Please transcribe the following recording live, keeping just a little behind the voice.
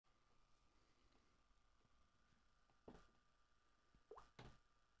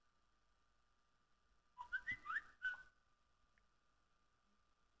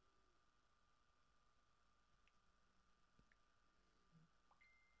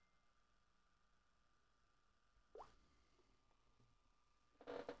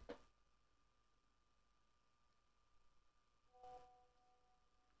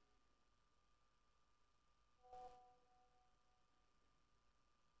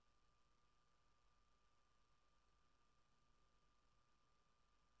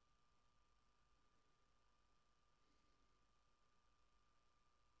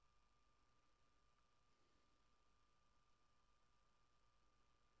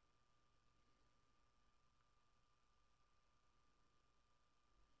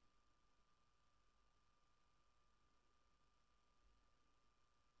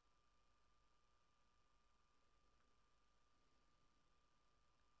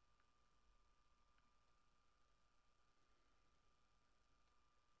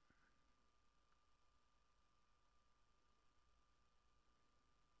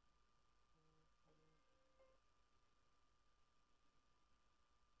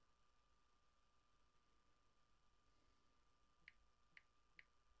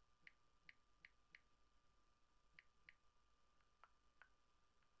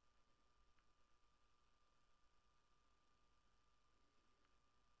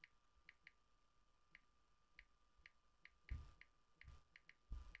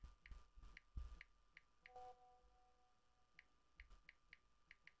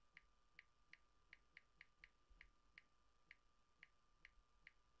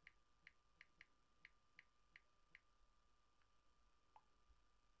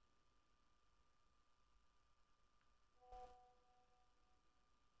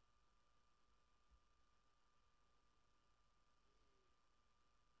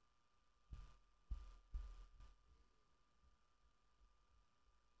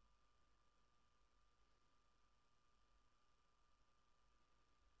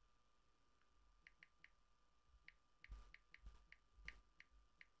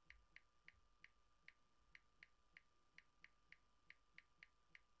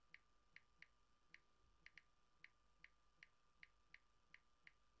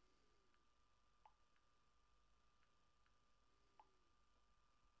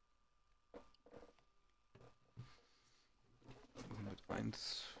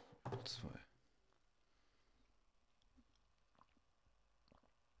1 oder 2.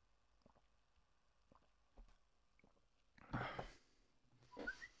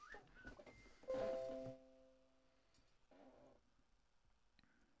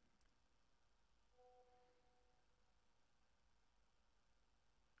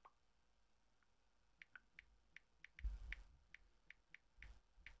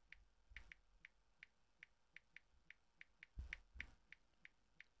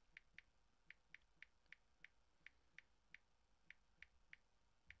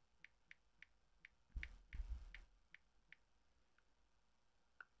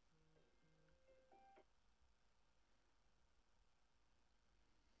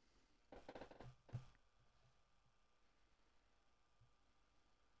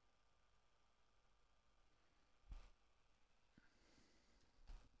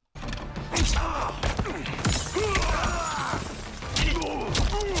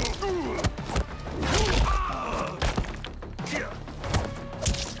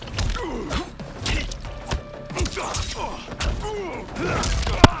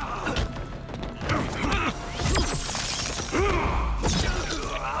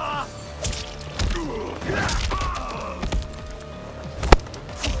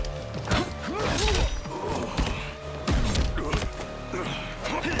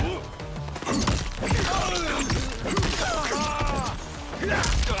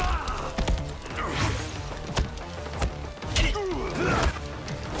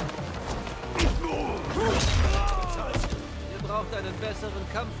 Ihr braucht einen besseren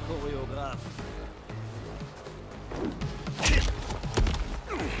Kampfchoreograf.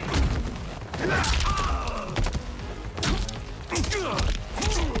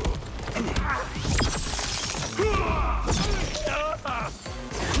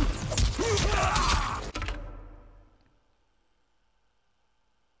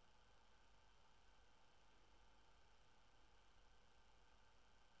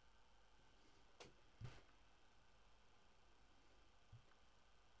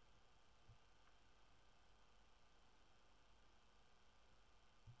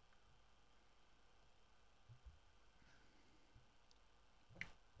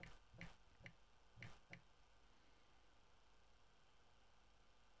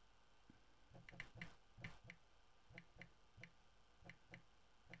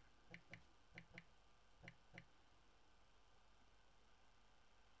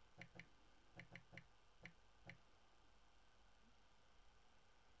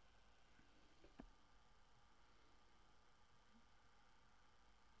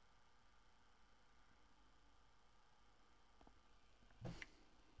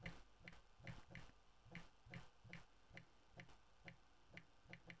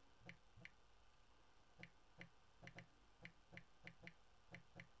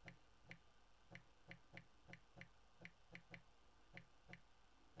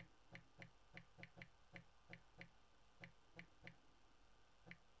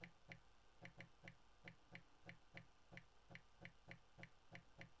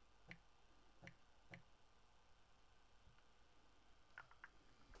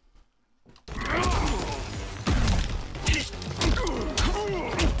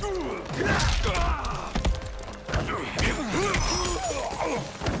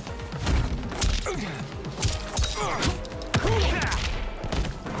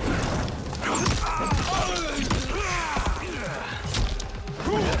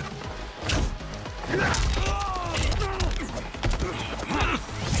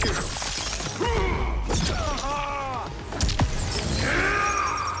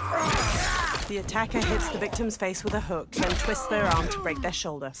 The attacker hits the victim's face with a hook, then twists their arm to break their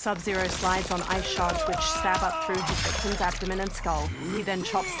shoulder. Sub-Zero slides on ice shards which stab up through his victim's abdomen and skull. He then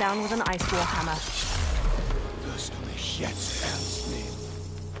chops down with an ice war hammer. Wirst du mich jetzt ernst nehmen?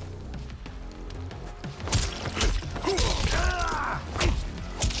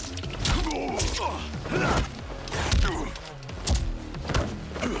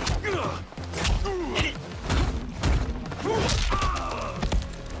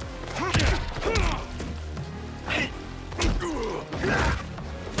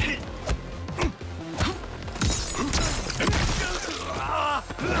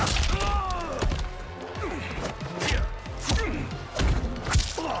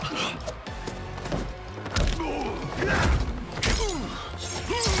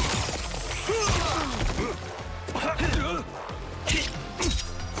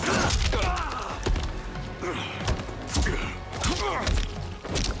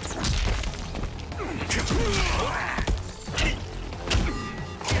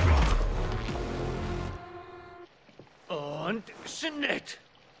 Schnitt!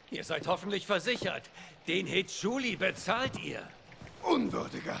 Ihr seid hoffentlich versichert. Den Hitchuli bezahlt ihr.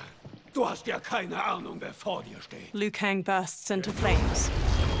 Unwürdiger. Du hast ja keine Ahnung, wer vor dir steht. Liu Kang bursts into flames.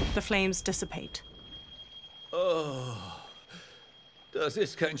 The flames dissipate. Oh, das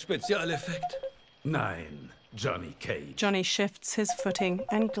ist kein Spezialeffekt. Nein, Johnny Cage. Johnny shifts his footing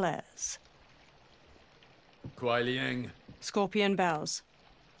and glares. Kuai Liang. Scorpion bows.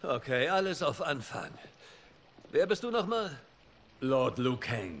 Okay, alles auf Anfang. Wer bist du nochmal? Lord Liu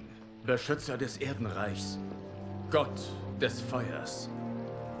Kang, Beschützer des Erdenreichs. Gott des Feuers.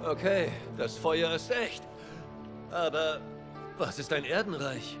 Okay, das Feuer ist echt. Aber was ist ein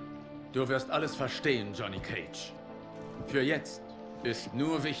Erdenreich? Du wirst alles verstehen, Johnny Cage. Für jetzt ist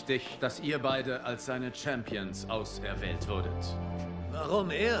nur wichtig, dass ihr beide als seine Champions auserwählt wurdet.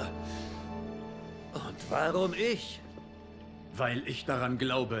 Warum er? Und warum ich? Weil ich daran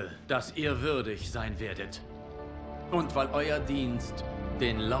glaube, dass ihr würdig sein werdet. Und weil euer Dienst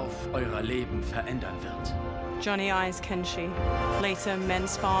den Lauf eurer Leben verändern wird. Johnny eyes Kenshi. Later, men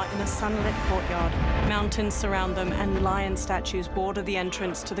spar in a sunlit courtyard. Mountains surround them and lion statues border the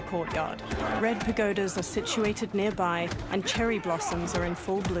entrance to the courtyard. Red pagodas are situated nearby and cherry blossoms are in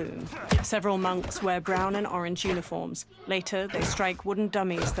full bloom. Several monks wear brown and orange uniforms. Later, they strike wooden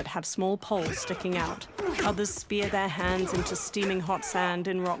dummies that have small poles sticking out. Others spear their hands into steaming hot sand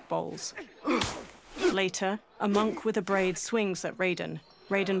in rock bowls. Later, a monk with a braid swings at Raiden.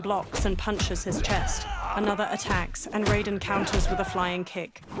 Raiden blocks and punches his chest. Another attacks, and Raiden counters with a flying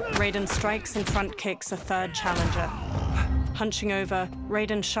kick. Raiden strikes and front kicks a third challenger. Hunching over,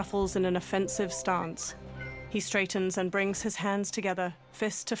 Raiden shuffles in an offensive stance. He straightens and brings his hands together,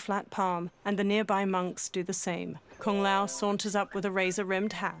 fist to flat palm, and the nearby monks do the same. Kung Lao saunters up with a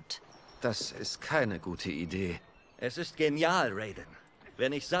razor-rimmed hat. Das ist keine gute Idee. Es ist genial, Raiden.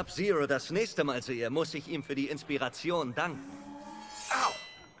 Wenn ich Sub-Zero das nächste Mal sehe, muss ich ihm für die Inspiration danken. Au!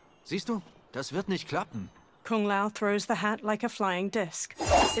 Siehst du? Das wird nicht klappen. Kung Lao throws the hat like a flying disc.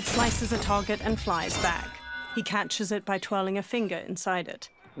 It slices a target and flies back. He catches it by twirling a finger inside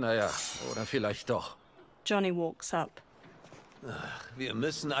it. Naja, oder vielleicht doch. Johnny walks up. Ach, wir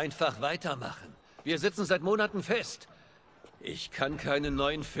müssen einfach weitermachen. Wir sitzen seit Monaten fest. Ich kann keinen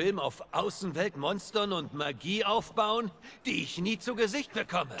neuen Film auf Außenweltmonstern und Magie aufbauen, die ich nie zu Gesicht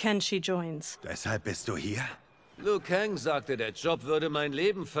bekomme. Kenshi joins. Deshalb bist du hier? Liu Kang sagte, der Job würde mein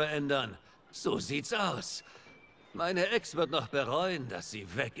Leben verändern. So sieht's aus. Meine Ex wird noch bereuen, dass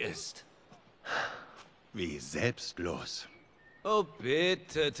sie weg ist. Wie selbstlos. Oh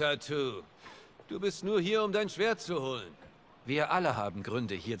bitte, Tattoo. Du bist nur hier, um dein Schwert zu holen. Wir alle haben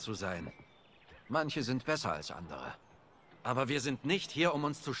Gründe, hier zu sein. Manche sind besser als andere. Aber wir sind nicht hier, um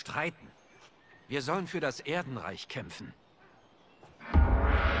uns zu streiten. Wir sollen für das Erdenreich kämpfen.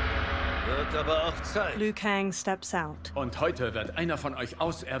 Wird aber auch Zeit. Liu Kang steps out. Und heute wird einer von euch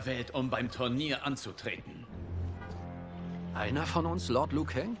auserwählt, um beim Turnier anzutreten. Einer von uns, Lord Liu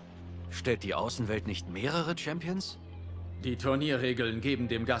Kang? Stellt die Außenwelt nicht mehrere Champions? Die Turnierregeln geben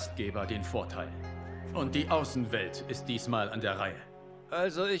dem Gastgeber den Vorteil. Und die Außenwelt ist diesmal an der Reihe.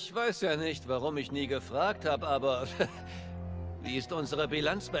 Also ich weiß ja nicht, warum ich nie gefragt habe, aber wie ist unsere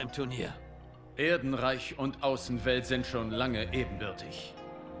Bilanz beim Turnier? Erdenreich und Außenwelt sind schon lange ebenbürtig.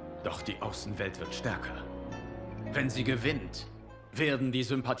 Doch die Außenwelt wird stärker. Wenn sie gewinnt, werden die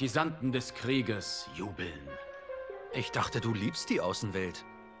Sympathisanten des Krieges jubeln. Ich dachte, du liebst die Außenwelt.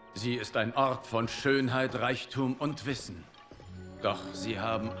 Sie ist ein Ort von Schönheit, Reichtum und Wissen. Doch sie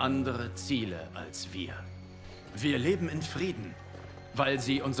haben andere Ziele als wir. Wir leben in Frieden, weil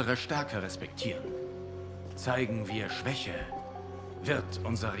sie unsere Stärke respektieren. Zeigen wir Schwäche, wird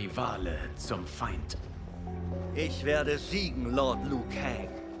unser Rivale zum Feind. Ich werde siegen, Lord Liu Kang.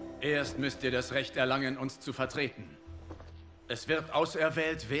 Erst müsst ihr das Recht erlangen, uns zu vertreten. Es wird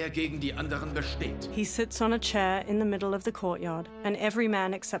auserwählt, wer gegen die anderen besteht. He sits on a chair in the middle of the courtyard, and every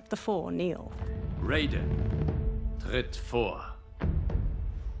man except the four kneel. Raiden, tritt vor.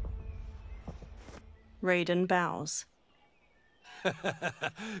 Raiden bows.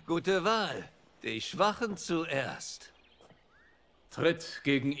 Gute Wahl. Die Schwachen zuerst. Tritt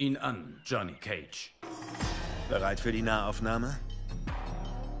gegen ihn an, Johnny Cage. Bereit für die Nahaufnahme?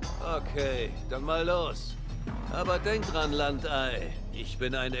 Okay, dann mal los. Aber denk dran, Landei. Ich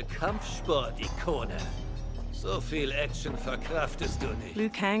bin eine Kampfsport-Ikone. So viel Action verkraftest du nicht. Liu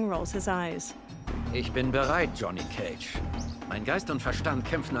Kang rolls his eyes. Ich bin bereit, Johnny Cage. Mein Geist und Verstand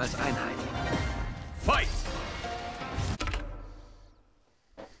kämpfen als Einheit. Fight!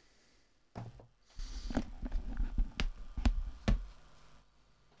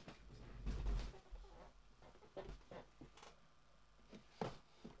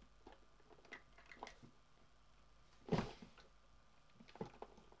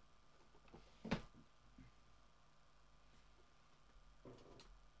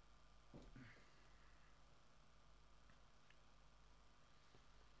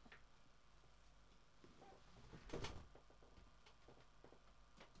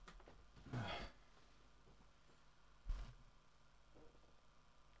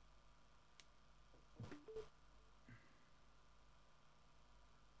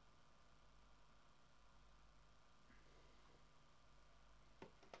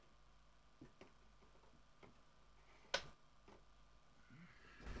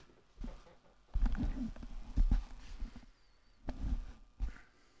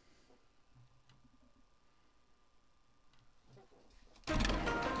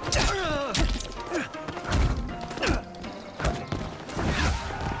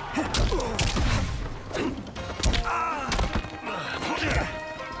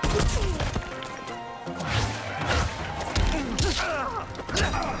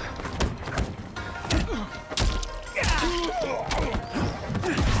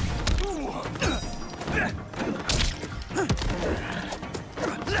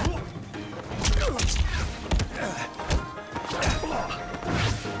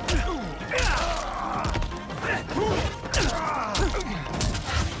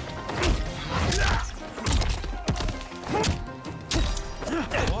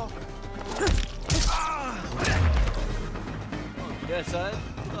 Deshalb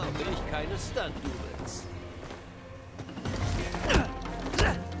brauche ich keine Stunt-Doubles.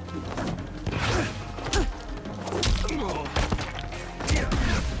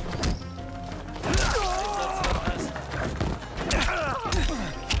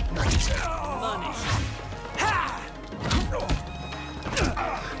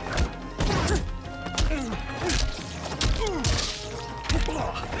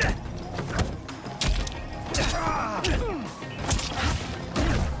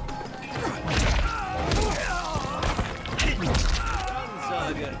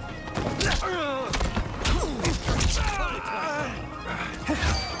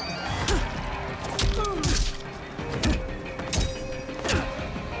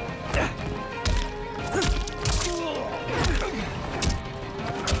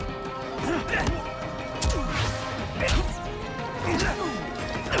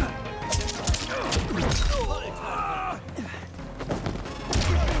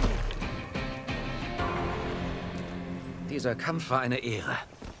 Dieser Kampf war eine Ehre.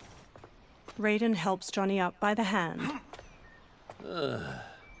 Raiden helps Johnny up by the hand.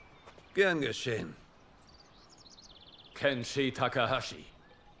 Gern geschehen. Kenshi Takahashi,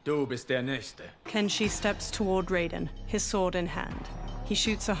 du bist der Nächste. Kenshi steps toward Raiden, his sword in hand. He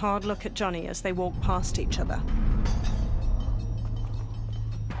shoots a hard look at Johnny as they walk past each other.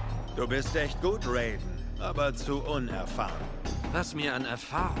 Du bist echt gut, Raiden, aber zu unerfahren. Was mir an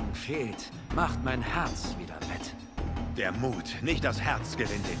Erfahrung fehlt, macht mein Herz wieder wett. Der Mut, nicht das Herz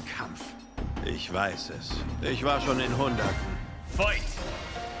gewinnt den Kampf. Ich weiß es. Ich war schon in Hunderten. Fight!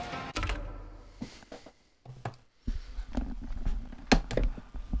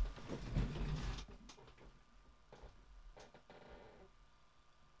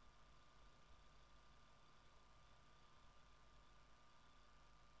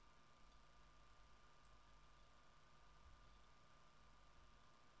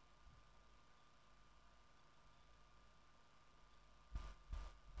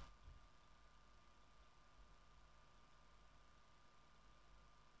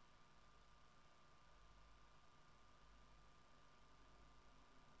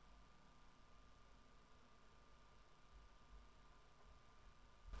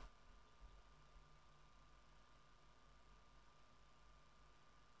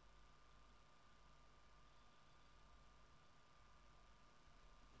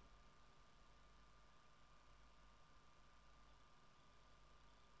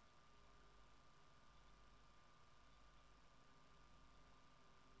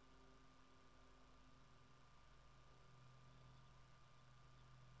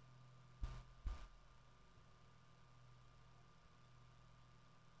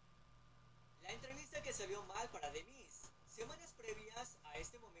 La entrevista que salió mal para The Miz. Semanas previas a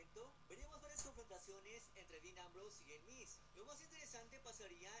este momento, veríamos varias confrontaciones entre Dean Ambrose y el Miz. Lo más interesante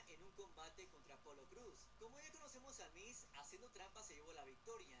pasaría en un combate contra Apollo Crews. Como ya conocemos a Miz, haciendo trampa se llevó la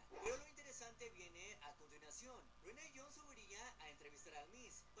victoria. Pero lo interesante viene a continuación. Renee Young subiría a entrevistar al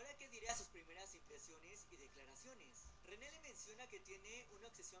Miz para que diera sus primeras impresiones y declaraciones. Renee le menciona que tiene una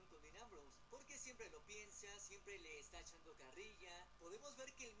obsesión con Dean Ambrose, porque siempre lo piensa, siempre le está echando carrilla. Podemos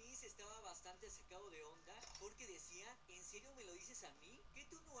ver que el Miz estaba bastante sacado de onda, porque decía, ¿en serio me lo dices a mí? ¿Que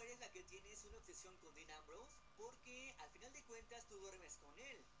tú no eres la que tienes una obsesión con Dean Ambrose? Porque al final de cuentas tú duermes con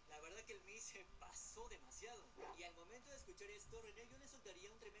él. La verdad que el Miz se pasó demasiado. Y al momento de escuchar esto, Renee Young le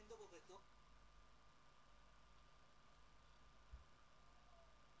soltaría un tremendo bofetón.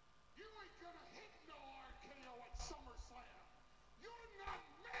 You ain't gonna hit no RKO at SummerSlam. You're not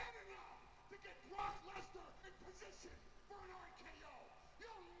man enough to get Brock Lesnar in position for an RKO.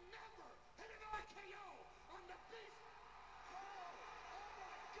 You'll never hit an RKO on the Beast. Oh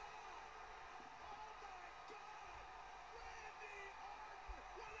my God! Oh my God! Randy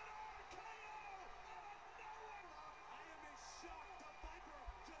Orton with an RKO out of nowhere! I am in shock. The Viper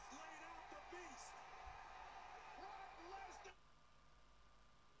just laid out the Beast. Brock Lesnar.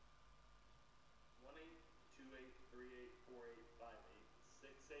 1-828-3848-58,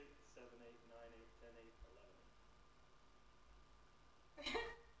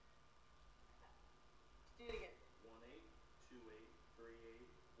 6-8-7-8-9-8-10-8-11. Do it again.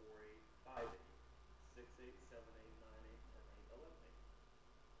 1-828-3848-58, 6-8-7-8-9-8-10-8-11.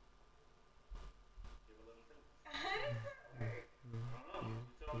 You have 11 fingers. How does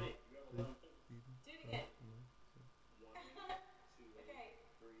that work? Mm-hmm. Do it again.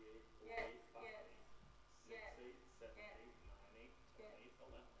 1-828-3848-58,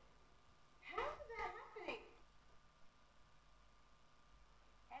 6-8-7-8-9-8-10-8-11. How is that happening?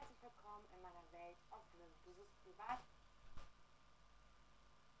 Herzlich willkommen in meiner Welt aus Glück. Du suchst privat.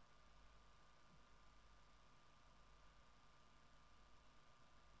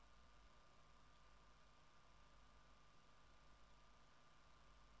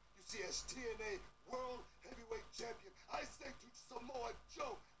 as TNA World Heavyweight Champion, I say to Samoa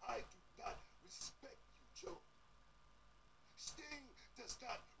Joe, I do not respect you, Joe. Sting does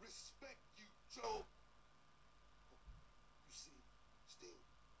not respect you, Joe. You see, Sting.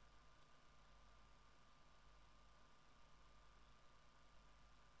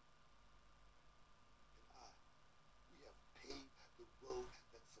 We have paved the road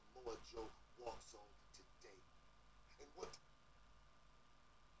that Samoa Joe walks on today. And what?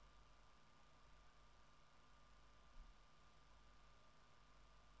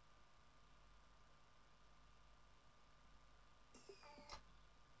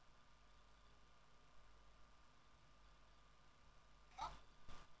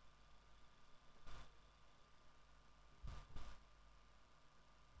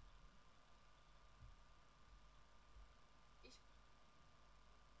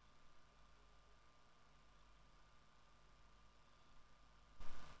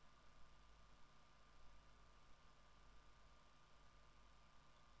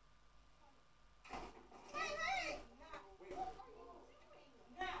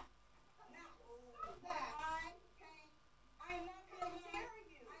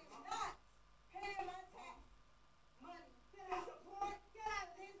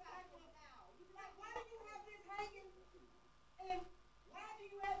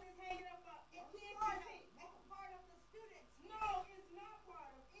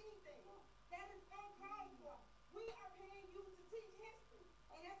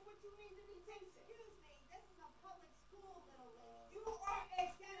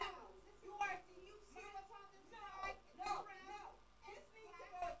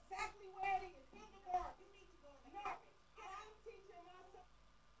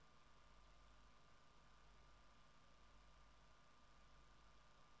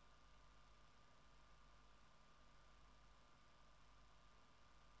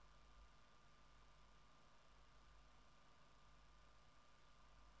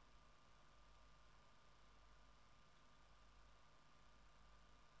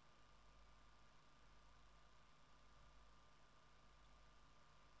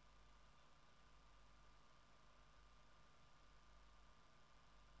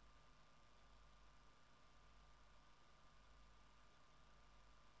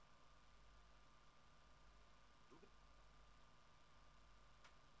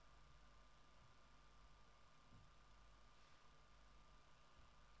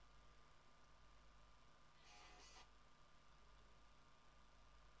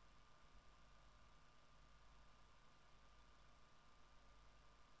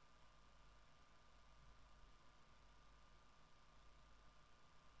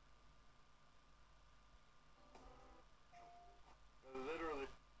 Literally.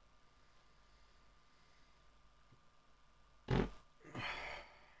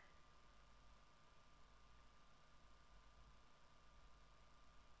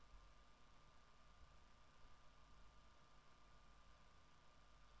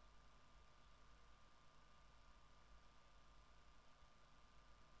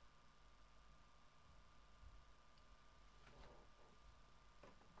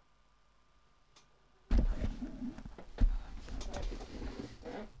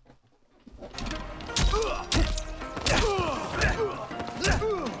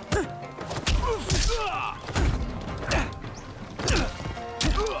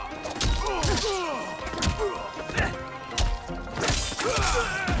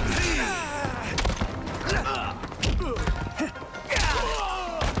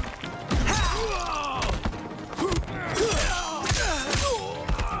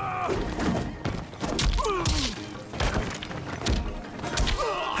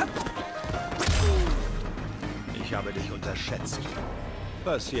 Ich habe dich unterschätzt.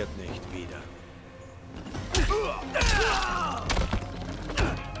 Passiert nicht wieder.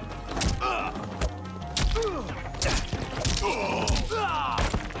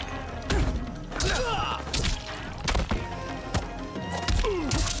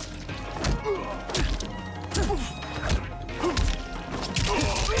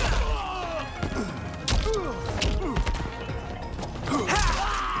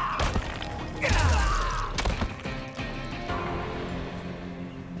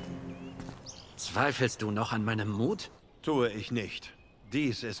 Zweifelst du noch an meinem Mut? Tue ich nicht.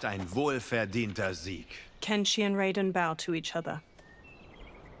 Dies ist ein wohlverdienter Sieg. Kenshi and Raiden bow to each other.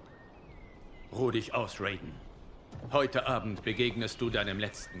 Ruh dich aus, Raiden. Heute Abend begegnest du deinem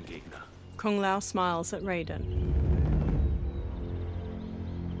letzten Gegner. Kung Lao smiles at Raiden.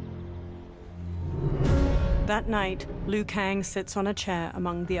 That night, Liu Kang sits on a chair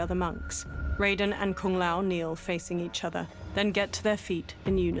among the other monks. Raiden and Kung Lao kneel facing each other. then get to their feet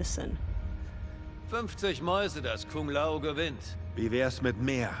in unison. 50 Mäuse, dass Kung Lao gewinnt. Wie wär's mit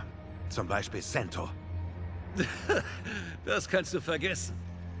mehr? Zum Beispiel Centaur. Das kannst du vergessen.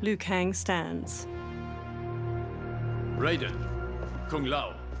 Liu Kang stands. Raiden, Kung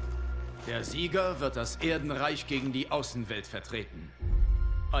Lao. Der Sieger wird das Erdenreich gegen die Außenwelt vertreten.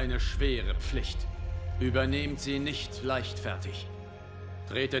 Eine schwere Pflicht. Übernehmt sie nicht leichtfertig.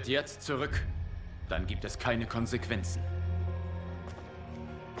 Tretet jetzt zurück, dann gibt es keine Konsequenzen.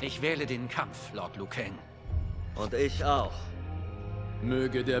 Ich wähle den Kampf, Lord Liu Kang. Und ich auch.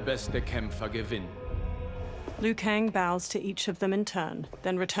 Möge der beste Kämpfer gewinnen. Liu Kang bows to each of them in turn,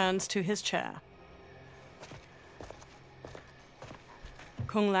 then returns to his chair.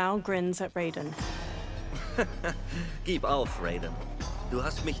 Kung Lao grins at Raiden. Gib auf, Raiden. Du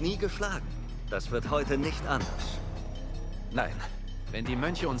hast mich nie geschlagen. Das wird heute nicht anders. Nein, wenn die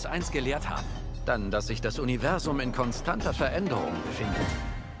Mönche uns eins gelehrt haben, dann, dass sich das Universum in konstanter Veränderung befindet.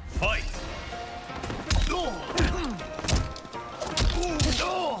 Fight!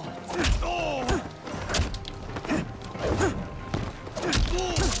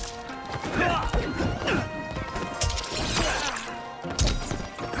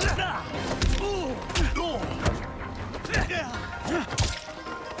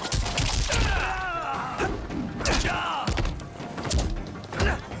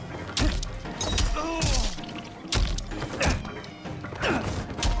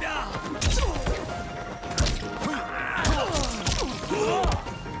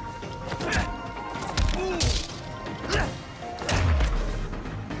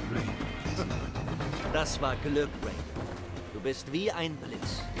 Das war Glück, Raiden. Du bist wie ein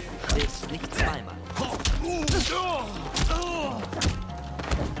Blitz. Du schlägst nicht zweimal.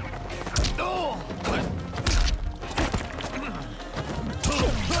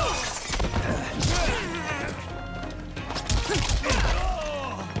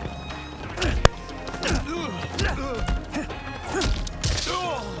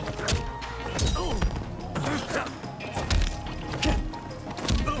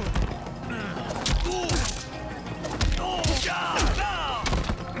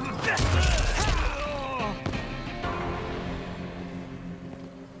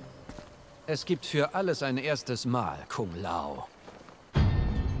 Es gibt für alles ein erstes Mal, Kung Lao.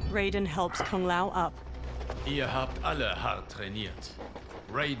 Raiden helps Kung Lao up. Ihr habt alle hart trainiert.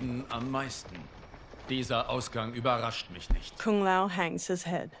 Raiden am meisten. Dieser Ausgang überrascht mich nicht. Kung Lao hangs his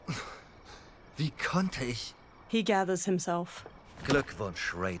head. Wie konnte ich? He gathers himself.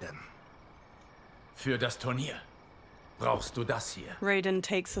 Glückwunsch, Raiden. Für das Turnier brauchst du das hier. Raiden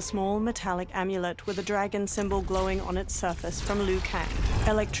takes a small metallic amulet with a dragon symbol glowing on its surface from Liu Kang.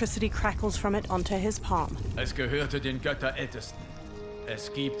 Electricity crackles from it onto his palm. Es gehörte den Götterältesten.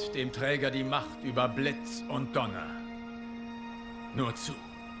 Es gibt dem Träger die Macht über Blitz und Donner. Nur zu.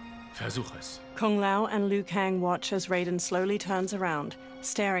 Versuch es. Kung Lao and Liu Kang watch as Raiden slowly turns around,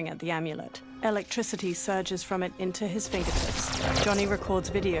 staring at the amulet. Electricity surges from it into his fingertips. Johnny records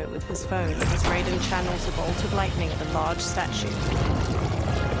video with his phone as Raiden channels a bolt of lightning at a large statue.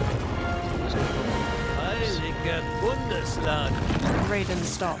 Heiliger Bundesland! Raiden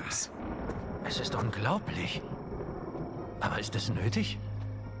stops. Es ist unglaublich. Aber ist es nötig?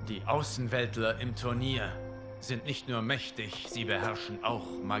 Die Außenweltler im Turnier sind nicht nur mächtig, sie beherrschen auch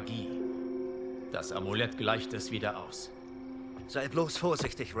Magie. Das Amulett gleicht es wieder aus. Sei bloß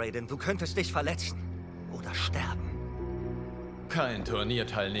vorsichtig, Raiden. Du könntest dich verletzen. Oder sterben. Kein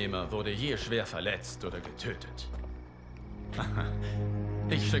Turnierteilnehmer wurde je schwer verletzt oder getötet.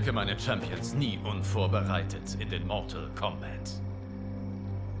 Ich schicke meine Champions nie unvorbereitet in den Mortal Kombat.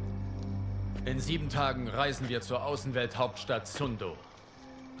 In 7 Tagen reisen wir zur Außenwelthauptstadt Sundo.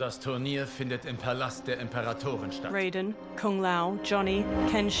 Das Turnier findet im Palast der Imperatorin statt. Raiden, Kung Lao, Johnny,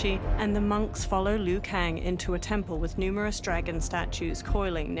 Kenshi, and the monks follow Liu Kang into a temple with numerous dragon statues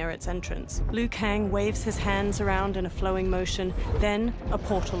coiling near its entrance. Liu Kang waves his hands around in a flowing motion, then a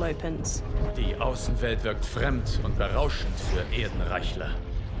portal opens. Die Außenwelt wirkt fremd und berauschend für Erdenreichler.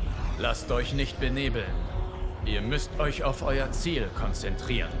 Lasst euch nicht benebeln. Ihr müsst euch auf euer Ziel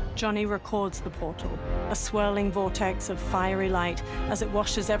konzentrieren. Johnny records the portal, a swirling vortex of fiery light as it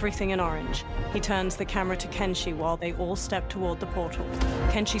washes everything in orange. He turns the camera to Kenshi while they all step toward the portal.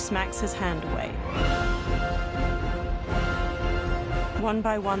 Kenshi smacks his hand away. One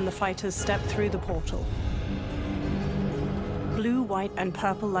by one, the fighters step through the portal. Blue, white, and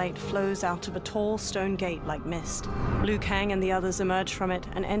purple light flows out of a tall stone gate like mist. Liu Kang and the others emerge from it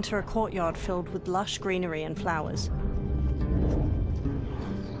and enter a courtyard filled with lush greenery and flowers.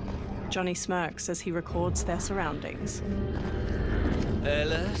 Johnny smirks as he records their surroundings.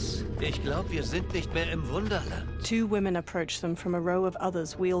 Alice, ich glaube, wir sind nicht mehr im Wunderland. Two women approach them from a row of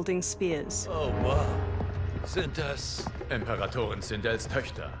others wielding spears. Oh, wow. Sind das... Imperatorin Sindels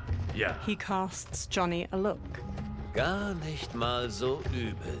Töchter. Ja. He casts Johnny a look. Gar nicht mal so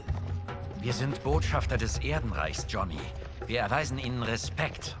übel. Wir sind Botschafter des Erdenreichs, Johnny. Wir erweisen ihnen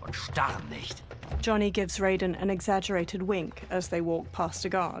Respekt und starren nicht. Johnny gives Raiden an exaggerated wink as they walk past a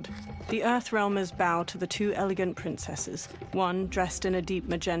guard. The Earthrealmers bow to the two elegant princesses. One, dressed in a deep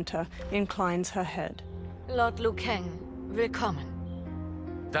magenta, inclines her head. Lord Liu Kang, willkommen.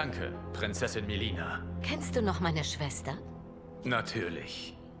 Danke, Prinzessin Melina. Kennst du noch meine Schwester?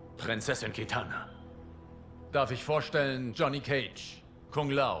 Natürlich. Prinzessin Kitana. Darf ich vorstellen, Johnny Cage, Kung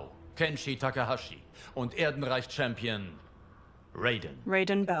Lao, Kenshi Takahashi und Erdenreich-Champion Raiden.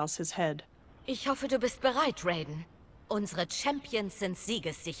 Raiden bows his head. Ich hoffe, du bist bereit, Raiden. Unsere Champions sind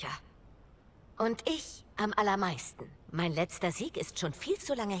siegessicher. Und ich am allermeisten. Mein letzter Sieg ist schon viel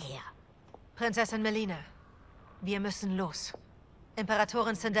zu lange her. Prinzessin Melina, wir müssen los.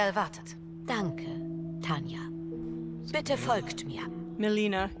 Imperatorin Sindel wartet. Danke, Tanya. Bitte folgt mir.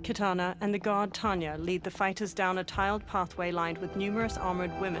 Melina, Kitana, and the guard Tanya lead the fighters down a tiled pathway lined with numerous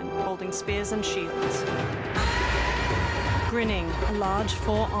armored women holding spears and shields. Grinning, a large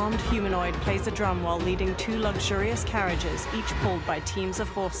four-armed humanoid plays a drum while leading two luxurious carriages, each pulled by teams of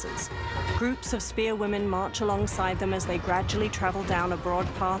horses. Groups of spear women march alongside them as they gradually travel down a broad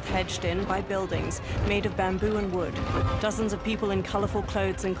path hedged in by buildings made of bamboo and wood. Dozens of people in colorful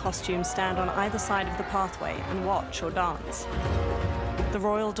clothes and costumes stand on either side of the pathway and watch or dance. The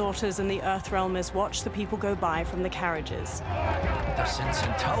royal daughters and the Earthrealmers watch the people go by from the carriages. Das sind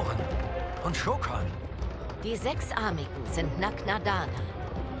Zentauren und Shokan. Die Sechsarmigen sind Naknadana.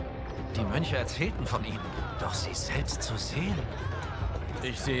 Die Mönche erzählten von ihnen, doch sie selbst zu sehen.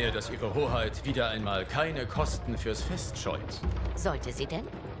 Ich sehe, dass Ihre Hoheit wieder einmal keine Kosten fürs Fest scheut. Sollte sie denn?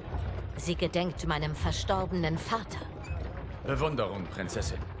 Sie gedenkt meinem verstorbenen Vater. Bewunderung,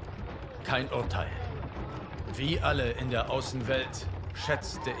 Prinzessin. Kein Urteil. Wie alle in der Außenwelt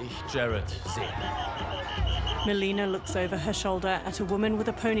schätzte ich Jared sehr. Melina looks over her shoulder at a woman with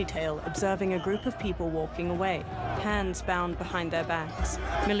a ponytail observing a group of people walking away, hands bound behind their backs.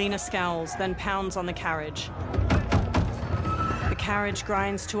 Melina scowls, then pounds on the carriage. The carriage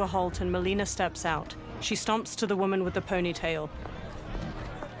grinds to a halt and Melina steps out. She stomps to the woman with the ponytail.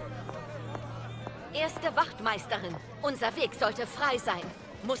 Erste Wachtmeisterin, unser Weg sollte frei sein.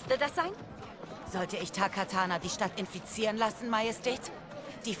 Musste das sein? Sollte ich Takatana die Stadt infizieren lassen, Majestät?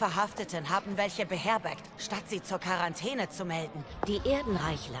 Die Verhafteten haben welche beherbergt, statt sie zur Quarantäne zu melden. Die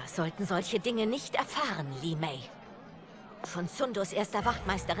Erdenreichler sollten solche Dinge nicht erfahren, Li Mei. Von Sundos erster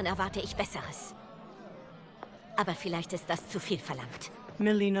Wachtmeisterin erwarte ich Besseres. Aber vielleicht ist das zu viel verlangt.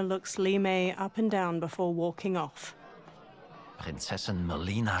 Melina looks Li Mei up and down before walking off. Prinzessin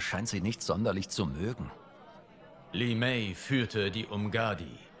Melina scheint sie nicht sonderlich zu mögen. Li Mei führte die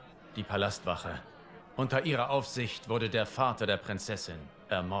Umgadi, die Palastwache. Unter ihrer Aufsicht wurde der Vater der Prinzessin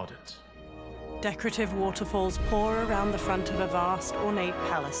ermordet. Decorative waterfalls pour around the front of a vast, ornate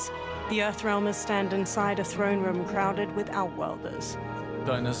palace. The Earthrealmers stand inside a throne room crowded with Outworlders.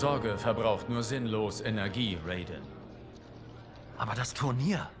 Deine Sorge verbraucht nur sinnlos Energie, Raiden. Aber das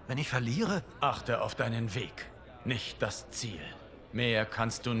Turnier, wenn ich verliere? Achte auf deinen Weg, nicht das Ziel. Mehr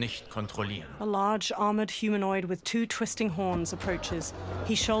kannst du nicht kontrollieren. A large, armored humanoid with two twisting horns approaches.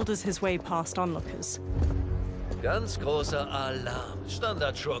 He shoulders his way past onlookers. Ganz großer Alarm.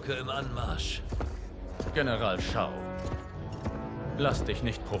 Standardschurke im Anmarsch. General Shao, lass dich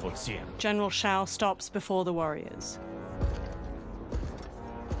nicht provozieren. General Shao stops before the warriors.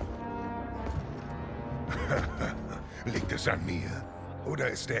 Liegt es an mir? Oder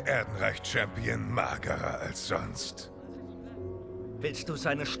ist der Erdenreich-Champion magerer als sonst? Willst du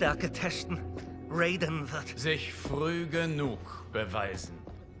seine Stärke testen? Raiden wird sich früh genug beweisen.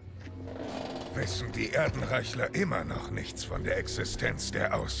 Wissen die Erdenreichler immer noch nichts von der Existenz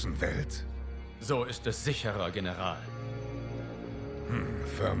der Außenwelt? So ist es sicherer, General.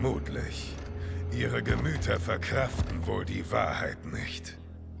 Vermutlich. Ihre Gemüter verkraften wohl die Wahrheit nicht.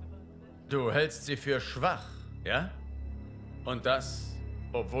 Du hältst sie für schwach, ja? Und das,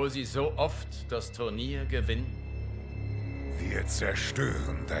 obwohl sie so oft das Turnier gewinnen? Wir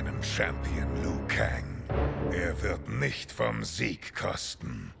zerstören deinen Champion Liu Kang. Er wird nicht vom Sieg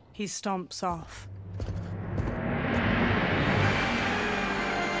kosten. He stomps off.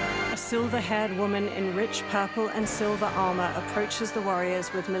 A silver-haired woman in rich purple and silver armor approaches the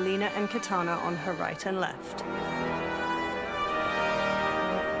warriors with Melina and Kitana on her right and left.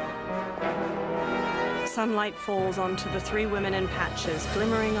 Sunlight falls onto the three women in patches,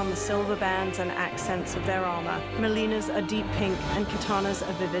 glimmering on the silver bands and accents of their armor. Melina's a deep pink and Katana's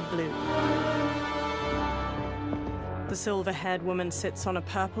a vivid blue. The silver-haired woman sits on a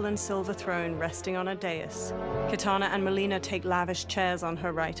purple and silver throne resting on a dais. Katana and Melina take lavish chairs on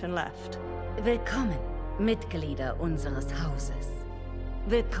her right and left. Willkommen, Mitglieder unseres Hauses.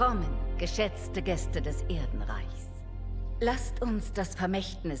 Willkommen, geschätzte Gäste des Erdenreichs. Lasst uns das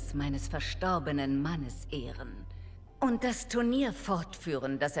Vermächtnis meines verstorbenen Mannes ehren und das Turnier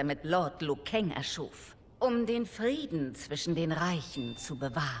fortführen, das er mit Lord Liu Kang erschuf, um den Frieden zwischen den Reichen zu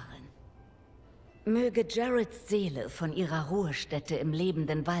bewahren. Möge Jareds Seele von ihrer Ruhestätte im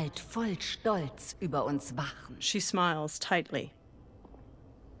lebenden Wald voll Stolz über uns wachen. She smiles tightly.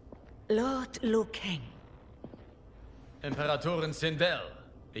 Lord Liu Kang. Imperatorin Sindel,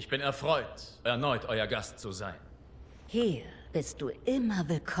 ich bin erfreut, erneut euer Gast zu sein. Hier bist du immer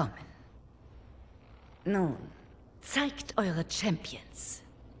willkommen. Nun, zeigt eure Champions.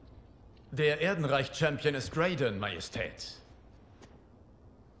 Der Erdenreich-Champion ist Raiden, Majestät.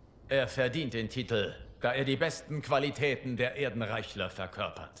 Er verdient den Titel, da er die besten Qualitäten der Erdenreichler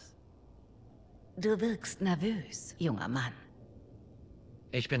verkörpert. Du wirkst nervös, junger Mann.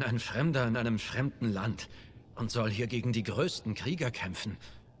 Ich bin ein Fremder in einem fremden Land und soll hier gegen die größten Krieger kämpfen.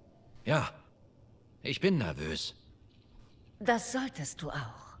 Ja, ich bin nervös. Das solltest du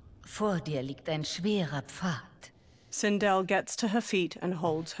auch. Vor dir liegt ein schwerer Pfad. Sindel gets to her feet and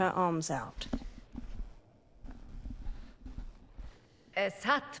holds her arms out. Es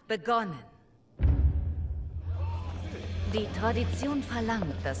hat begonnen. Die Tradition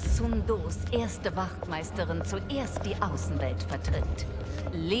verlangt, dass Sun Dos erste Wachtmeisterin zuerst die Außenwelt vertritt.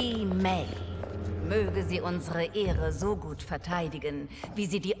 Li Mei. Möge sie unsere Ehre so gut verteidigen, wie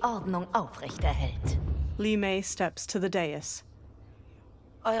sie die Ordnung aufrechterhält. Li Mei steps to the dais.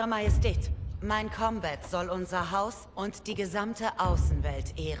 Eure Majestät, mein Kombat soll unser Haus und die gesamte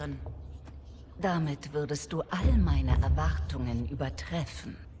Außenwelt ehren. Damit würdest du all meine Erwartungen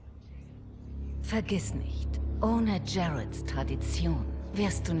übertreffen. Vergiss nicht, ohne Jareds Tradition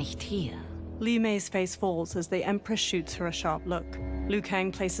wärst du nicht hier. Li Mei's face falls as the Empress shoots her a sharp look. Liu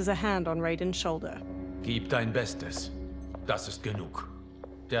Kang places a hand on Raiden's shoulder. Gib dein Bestes. Das ist genug.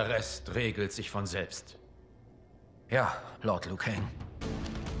 Der Rest regelt sich von selbst. Ja, Lord Liu Kang.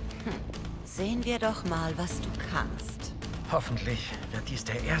 Sehen wir doch mal, was du kannst. Hoffentlich wird dies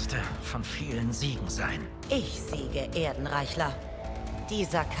der erste von vielen Siegen sein. Ich siege, Erdenreichler.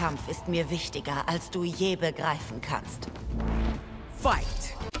 Dieser Kampf ist mir wichtiger, als du je begreifen kannst. Fight!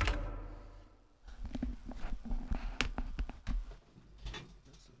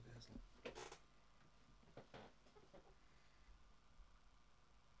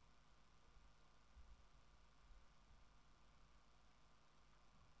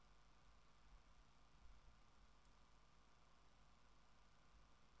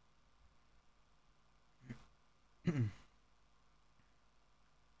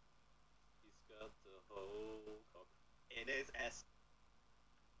 It is S.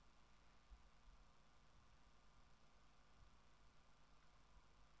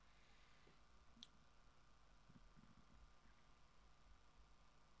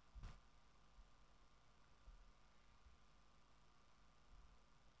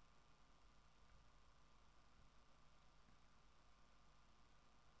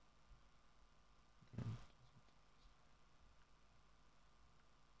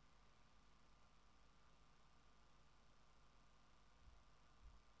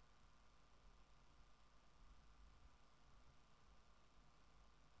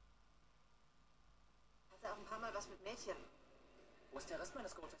 Auch ein paar Mal was mit Mädchen. Wo ist der Rest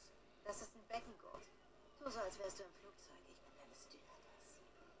meines Gurtes? Das ist ein Beckengurt. Tu so, als wärst du im Flugzeug. Ich bin deine Stewardess.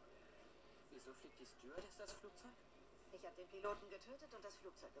 Wieso fliegt die Stewardess das Flugzeug? Ich habe den Piloten getötet und das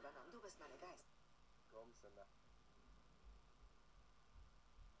Flugzeug übernommen. Du bist meine Geist. Kommst du nach?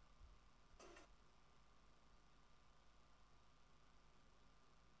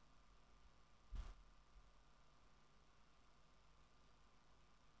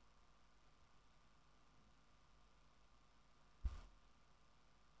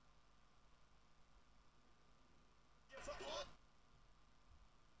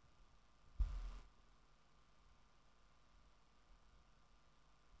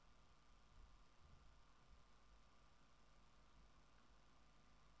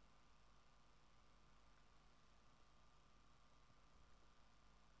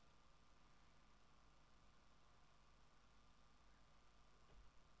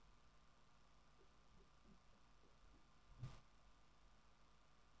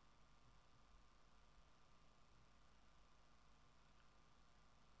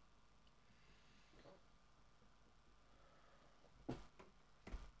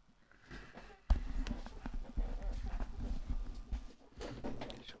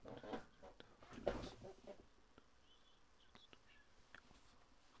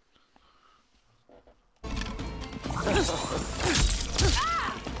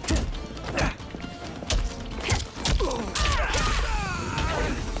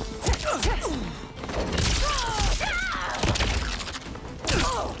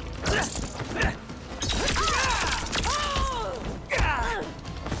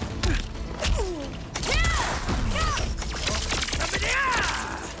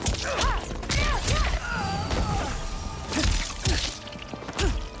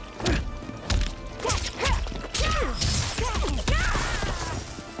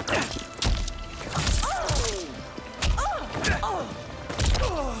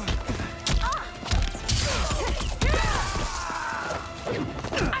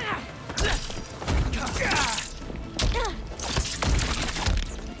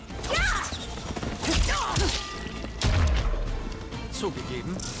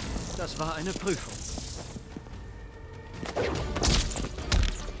 Zugegeben, das war eine Prüfung.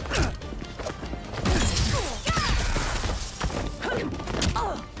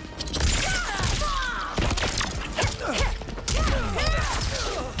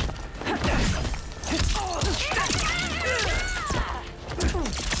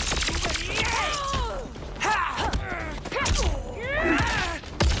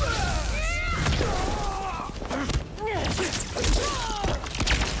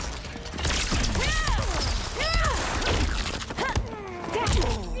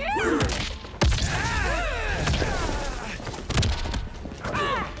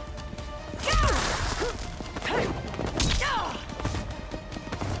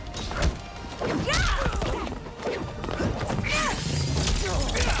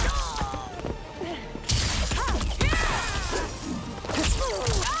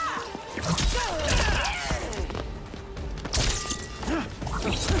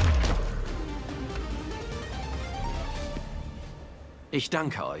 Ich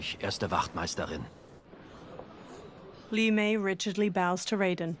danke euch, erste Wachtmeisterin. Li Mei rigidly bows to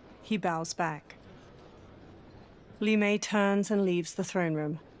Raiden. He bows back. Li Mei turns and leaves the throne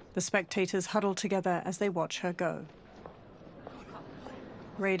room. The spectators huddle together as they watch her go.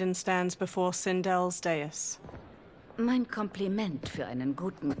 Raiden stands before Sindel's dais. Mein Kompliment für einen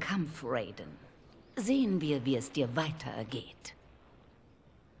guten Kampf, Raiden. Sehen wir, wie es dir weiter ergeht.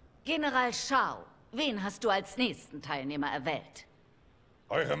 General Shao, wen hast du als nächsten Teilnehmer erwählt?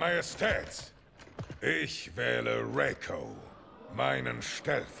 Eure Majestät, ich wähle Reiko, meinen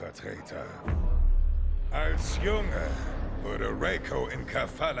Stellvertreter. Als Junge wurde Reiko im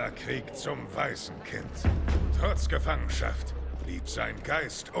Kafala-Krieg zum Waisenkind. Trotz Gefangenschaft blieb sein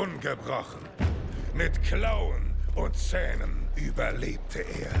Geist ungebrochen. Mit Klauen und Zähnen überlebte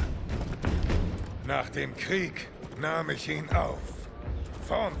er. Nach dem Krieg nahm ich ihn auf,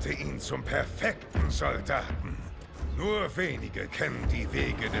 formte ihn zum perfekten Soldaten. Nur wenige kennen die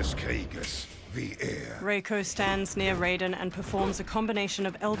Wege des Krieges, wie er. Reiko stands near Raiden and performs a combination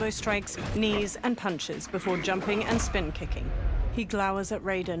of elbow strikes, knees, and punches before jumping and spin kicking. He glowers at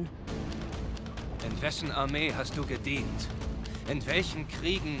Raiden. In wessen Armee hast du gedient? In welchen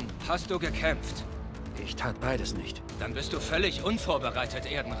Kriegen hast du gekämpft? Ich tat beides nicht. Dann bist du völlig unvorbereitet,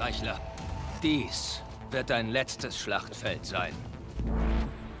 Erdenreichler. Dies wird dein letztes Schlachtfeld sein.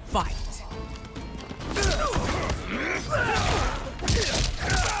 Fight!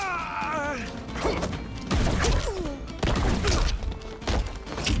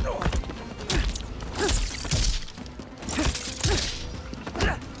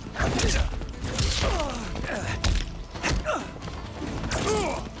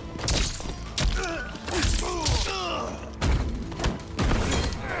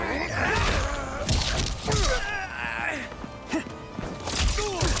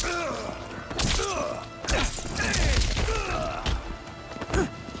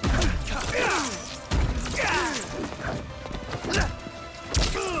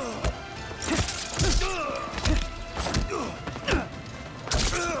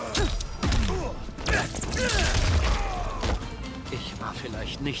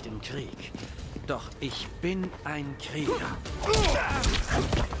 Vielleicht nicht im Krieg, doch ich bin ein Krieger.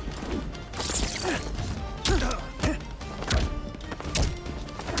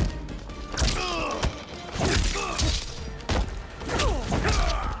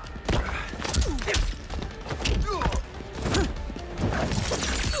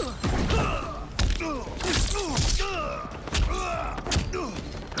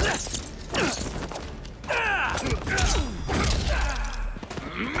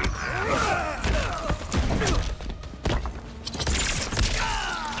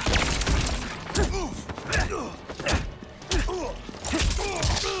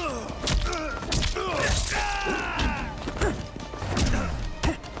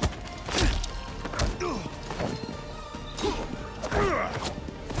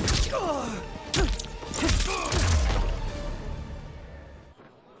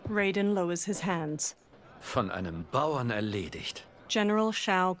 Raiden lowers his hands. Von einem Bauern erledigt. General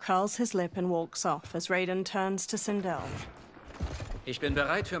Shao curls his lip and walks off as Raiden turns to Sindel. Ich bin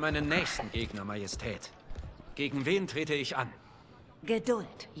bereit für meinen nächsten Gegner, Majestät. Gegen wen trete ich an?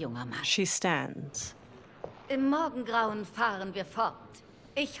 Geduld, junger Mann. She stands. Im Morgengrauen fahren wir fort.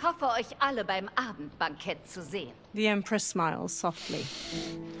 Ich hoffe, euch alle beim Abendbankett zu sehen. The Empress smiles softly.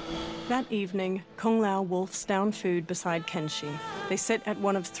 That evening, Kung Lao wolfs down food beside Kenshi. They sit at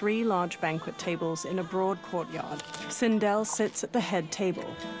one of 3 large banquet tables in a broad courtyard. Sindel sits at the head table.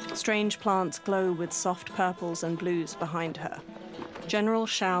 Strange plants glow with soft purples and blues behind her. General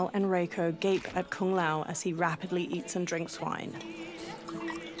Shao and Reiko gape at Kung Lao as he rapidly eats and drinks wine.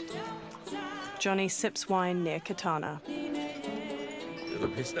 Johnny sips wine near Katana. Du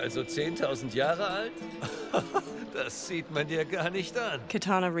bist also 10.000 Jahre alt? Das sieht man dir gar nicht an.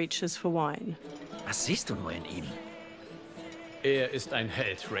 Katana reaches for wine. Was siehst du nur in ihm? Er ist ein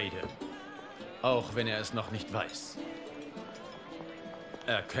Held, Raiden. Auch wenn er es noch nicht weiß.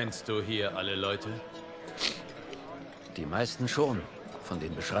 Erkennst du hier alle Leute? Die meisten schon, von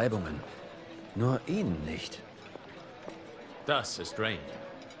den Beschreibungen. Nur ihn nicht. Das ist Rain,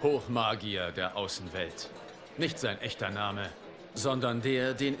 Hochmagier der Außenwelt. Nicht sein echter Name, sondern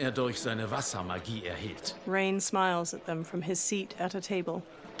der, den er durch seine Wassermagie erhielt. Rain smiles at them from his seat at a table.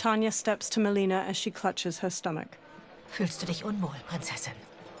 Tanya steps to Melina as she clutches her stomach. Fühlst du dich unwohl, Prinzessin?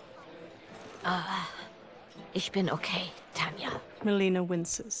 Ich bin okay, Tanya. Melina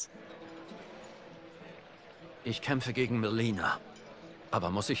winces. Ich kämpfe gegen Melina. Aber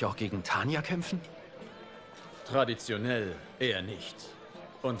muss ich auch gegen Tanya kämpfen? Traditionell eher nicht.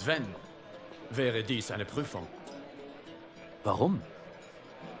 Und wenn, wäre dies eine Prüfung. Warum?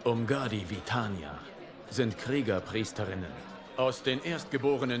 Umgadi wie Tanya sind Kriegerpriesterinnen, aus den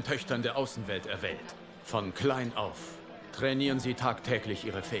erstgeborenen Töchtern der Außenwelt erwählt. Von klein auf trainieren sie tagtäglich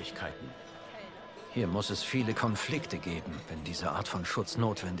ihre Fähigkeiten. Hier muss es viele Konflikte geben, wenn diese Art von Schutz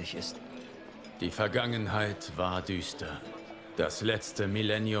notwendig ist. Die Vergangenheit war düster. Das letzte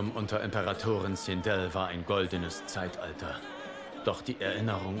Millennium unter Imperatorin Sindel war ein goldenes Zeitalter. Doch die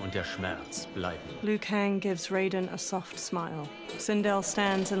Erinnerung und der Schmerz bleiben. Liu Kang gives Raiden a soft smile. Sindel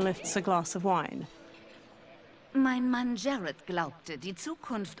stands and lifts a glass of wine. Mein Mann Jared glaubte, die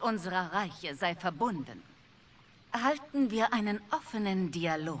Zukunft unserer Reiche sei verbunden. Halten wir einen offenen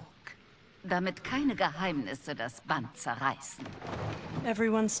Dialog, damit keine Geheimnisse das Band zerreißen.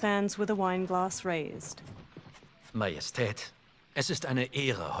 Everyone stands with a wine glass raised. Majestät, es ist eine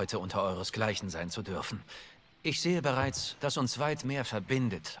Ehre, heute unter euresgleichen sein zu dürfen. Ich sehe bereits, dass uns weit mehr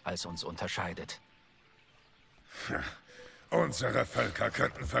verbindet, als uns unterscheidet. Unsere Völker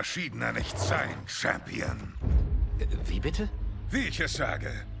könnten verschiedener nicht sein, Champion. Wie bitte? Wie ich es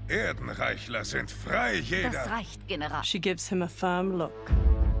sage, Erdenreichler sind frei jeder... Das reicht, General. She gives him a firm look.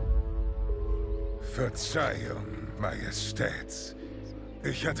 Verzeihung, Majestät.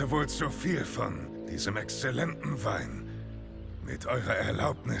 Ich hatte wohl zu viel von diesem exzellenten Wein. Mit eurer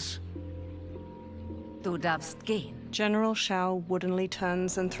Erlaubnis... Du darfst gehen. General Shao woodenly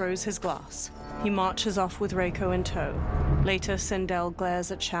turns and throws his glass. He marches off with Reiko in tow. Later, Sindel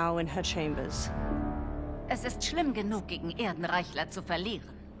glares at Shao in her chambers. Es ist schlimm genug, gegen Erdenreichler zu verlieren.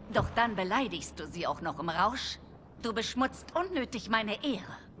 Doch dann beleidigst du sie auch noch im Rausch. Du beschmutzt unnötig meine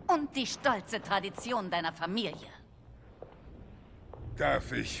Ehre und die stolze Tradition deiner Familie.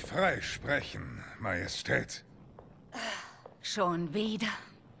 Darf ich frei sprechen, Majestät? Schon wieder?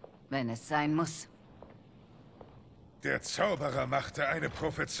 Wenn es sein muss. Der Zauberer machte eine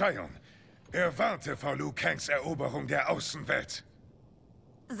Prophezeiung. Er warnte vor Liu Kangs Eroberung der Außenwelt.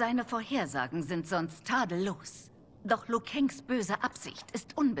 Seine Vorhersagen sind sonst tadellos. Doch Liu Kangs böse Absicht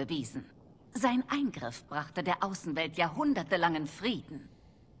ist unbewiesen. Sein Eingriff brachte der Außenwelt jahrhundertelangen Frieden.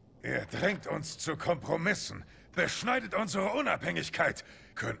 Er drängt uns zu Kompromissen, beschneidet unsere Unabhängigkeit.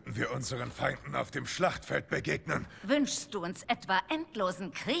 Könnten wir unseren Feinden auf dem Schlachtfeld begegnen? Wünschst du uns etwa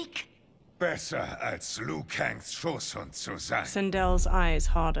endlosen Krieg? Besser als Liu Kangs Schoßhund zu sein. Sindel's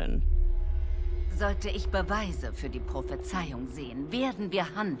eyes harden. Sollte ich Beweise für die Prophezeiung sehen, werden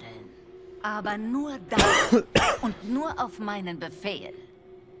wir handeln. Aber nur dann und nur auf meinen Befehl.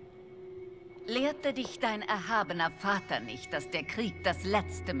 Lehrte dich dein erhabener Vater nicht, dass der Krieg das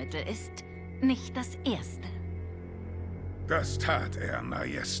letzte Mittel ist, nicht das erste? Das tat er,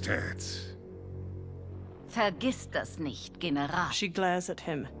 Majestät. Vergiss das nicht, General. She glares at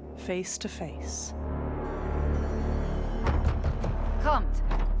him, face to face. Kommt!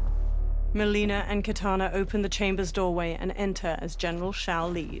 Melina and Katana open the chamber's doorway and enter as General Shao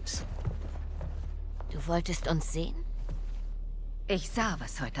leaves. Du wolltest uns sehen? Ich sah,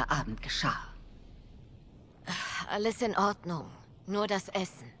 was heute Abend geschah. Alles in Ordnung. Nur das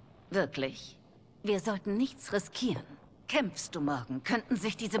Essen. Wirklich? Wir sollten nichts riskieren. Kämpfst du morgen, könnten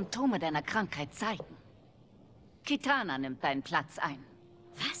sich die Symptome deiner Krankheit zeigen. Kitana nimmt deinen Platz ein.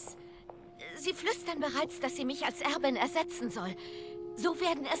 Was? Sie flüstern bereits, dass sie mich als Erbin ersetzen soll. So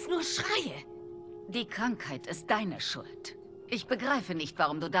werden es nur Schreie. Die Krankheit ist deine Schuld. Ich begreife nicht,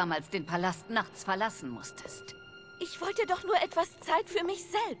 warum du damals den Palast nachts verlassen musstest. Ich wollte doch nur etwas Zeit für mich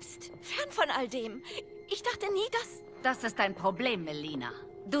selbst. Fern von all dem. Ich dachte nie, dass... Das ist dein Problem, Melina.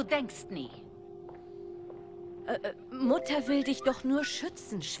 Du denkst nie. Mutter will dich doch nur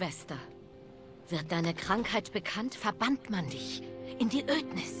schützen, Schwester. Wird deine Krankheit bekannt, verbannt man dich in die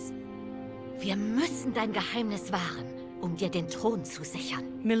Ödnis. Wir müssen dein Geheimnis wahren, um dir den Thron zu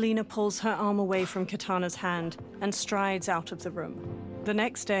sichern. Melina pulls her arm away from Kitana's hand and strides out of the room. The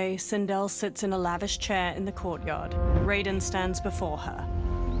next day, Sindel sits in a lavish chair in the courtyard. Raiden stands before her.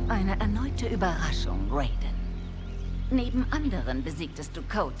 Eine erneute Überraschung, Raiden. Neben anderen besiegtest du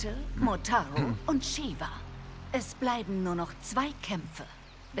Kote, Motaro und Shiva. Es bleiben nur noch 2 Kämpfe.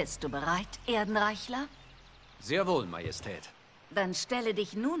 Bist du bereit, Erdenreichler? Sehr wohl, Majestät. Dann stelle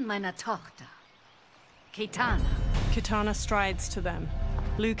dich nun meiner Tochter. Kitana. Kitana strides to them.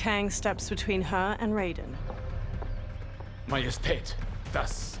 Liu Kang steps between her and Raiden. Majestät,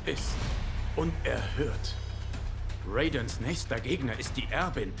 das ist unerhört. Raidens nächster Gegner ist die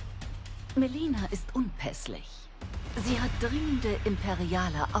Erbin. Melina ist unpässlich. Sie hat dringende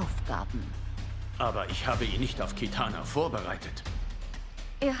imperiale Aufgaben. Aber ich habe ihn nicht auf Kitana vorbereitet.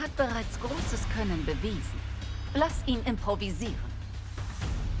 Er hat bereits großes Können bewiesen. Lass ihn improvisieren.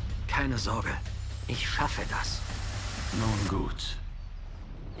 Keine Sorge, ich schaffe das. Nun gut.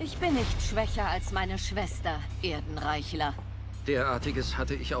 Ich bin nicht schwächer als meine Schwester, Erdenreichler. Derartiges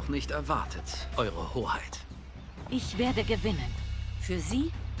hatte ich auch nicht erwartet, Eure Hoheit. Ich werde gewinnen. Für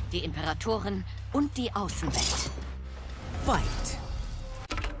Sie, die Imperatorin und die Außenwelt. Fight!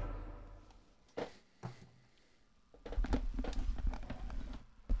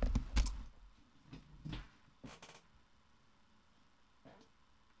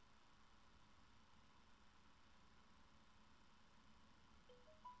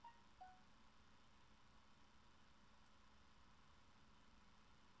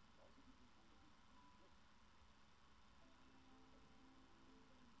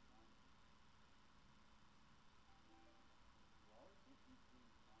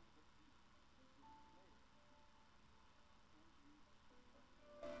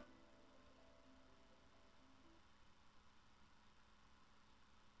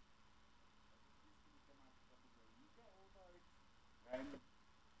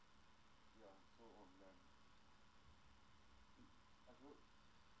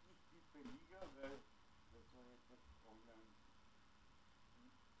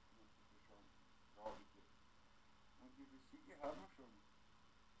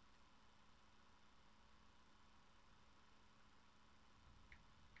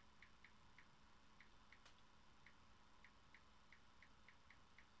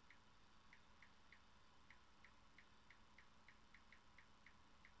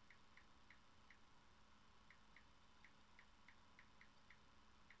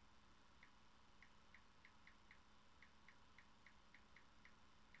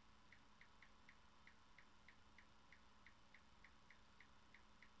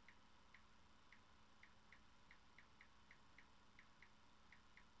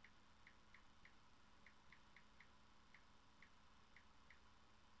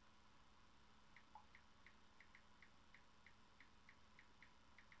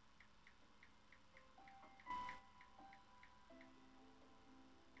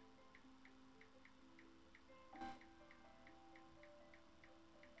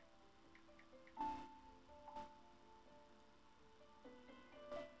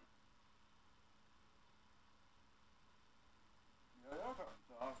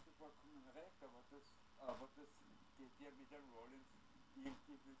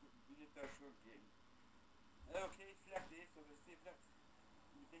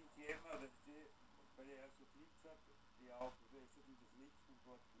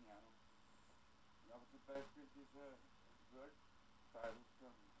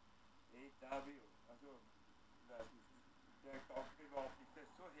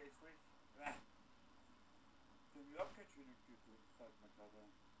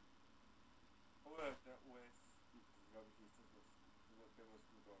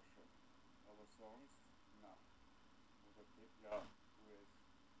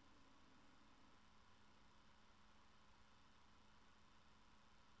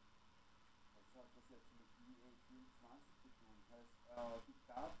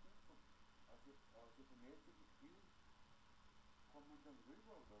 Daten, also von Netze gespielt, kommen dann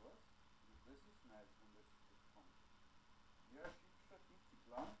rüber, oder was? Das ist nice, wenn das kommt. Ja, Schiffsstatistik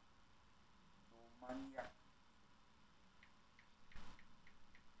lang. So Maniak.